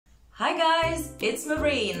Hi guys, it's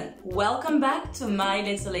Marine. Welcome back to my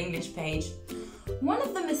little English page. One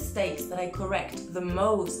of the mistakes that I correct the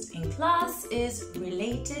most in class is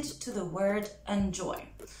related to the word enjoy.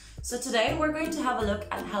 So today we're going to have a look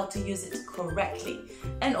at how to use it correctly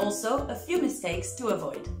and also a few mistakes to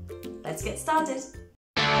avoid. Let's get started.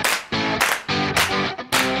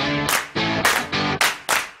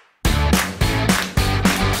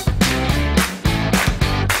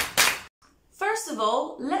 First of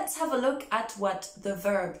all, let's have a look at what the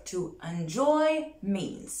verb to enjoy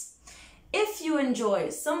means. If you enjoy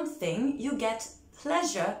something, you get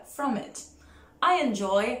pleasure from it. I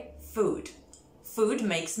enjoy food. Food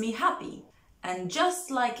makes me happy. And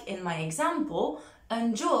just like in my example,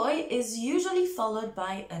 enjoy is usually followed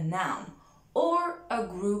by a noun or a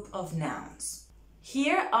group of nouns.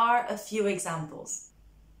 Here are a few examples.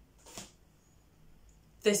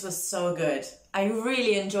 This was so good. I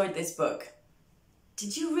really enjoyed this book.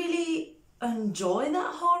 Did you really enjoy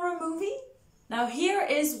that horror movie? Now here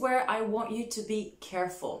is where I want you to be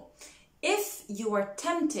careful. If you are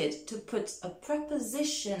tempted to put a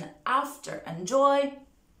preposition after enjoy,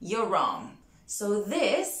 you're wrong. So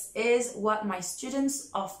this is what my students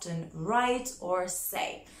often write or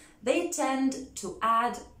say. They tend to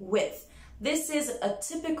add with. This is a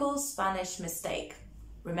typical Spanish mistake.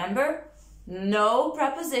 Remember, no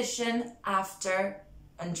preposition after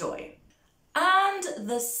enjoy. And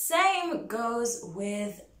the same goes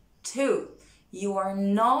with to. You are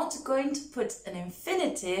not going to put an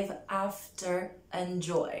infinitive after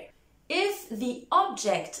enjoy. If the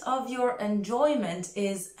object of your enjoyment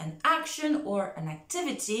is an action or an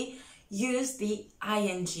activity, use the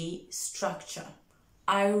ing structure.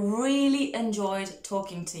 I really enjoyed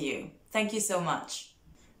talking to you. Thank you so much.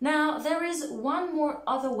 Now, there is one more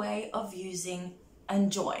other way of using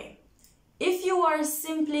enjoy. If you are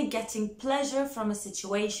simply getting pleasure from a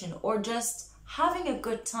situation or just having a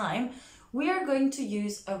good time, we are going to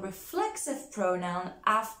use a reflexive pronoun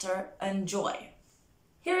after enjoy.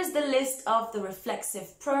 Here is the list of the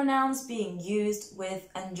reflexive pronouns being used with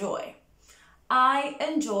enjoy. I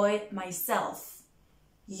enjoy myself.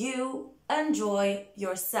 You enjoy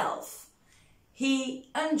yourself. He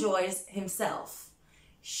enjoys himself.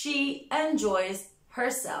 She enjoys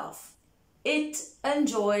herself. It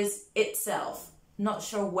enjoys itself. Not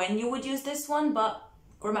sure when you would use this one, but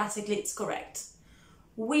grammatically it's correct.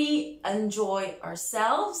 We enjoy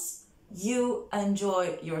ourselves. You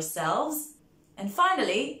enjoy yourselves. And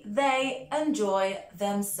finally, they enjoy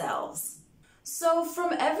themselves. So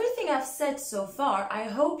from everything I've said so far, I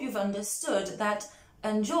hope you've understood that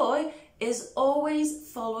enjoy is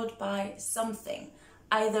always followed by something,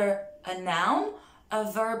 either a noun, a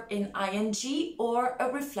verb in ing, or a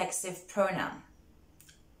reflexive pronoun.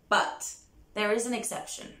 But there is an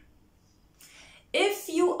exception. If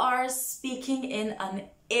you are speaking in an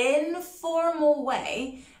informal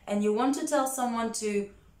way and you want to tell someone to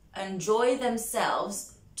enjoy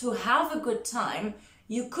themselves, to have a good time,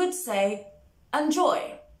 you could say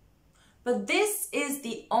enjoy. But this is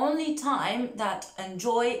the only time that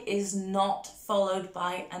enjoy is not followed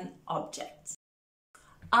by an object.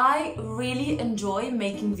 I really enjoy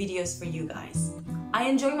making videos for you guys. I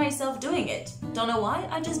enjoy myself doing it. Don't know why,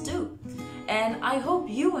 I just do. And I hope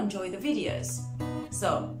you enjoy the videos.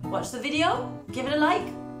 So, watch the video, give it a like,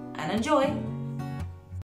 and enjoy!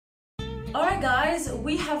 Alright guys,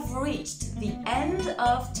 we have reached the end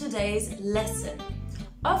of today's lesson.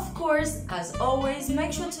 Of course, as always,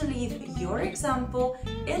 make sure to leave your example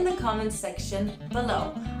in the comment section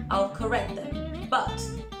below. I'll correct them. But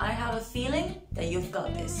I have a feeling that you've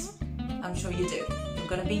got this. I'm sure you do. You're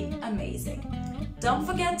gonna be amazing. Don't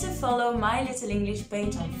forget to follow my little English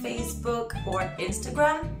page on Facebook or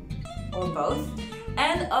Instagram, or both.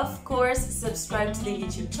 And of course, subscribe to the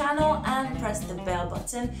YouTube channel and press the bell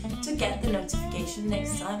button to get the notification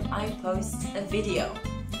next time I post a video.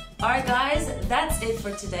 Alright guys, that's it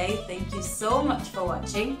for today. Thank you so much for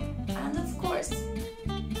watching. And of course,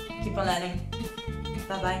 keep on learning.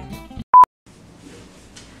 Bye bye.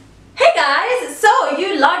 Hey guys, so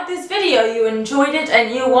you liked this video, you enjoyed it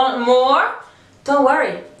and you want more? Don't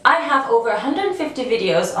worry, I have over 150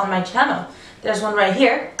 videos on my channel. There's one right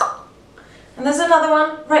here. And there's another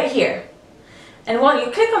one right here. And while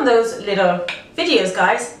you click on those little videos,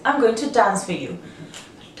 guys, I'm going to dance for you.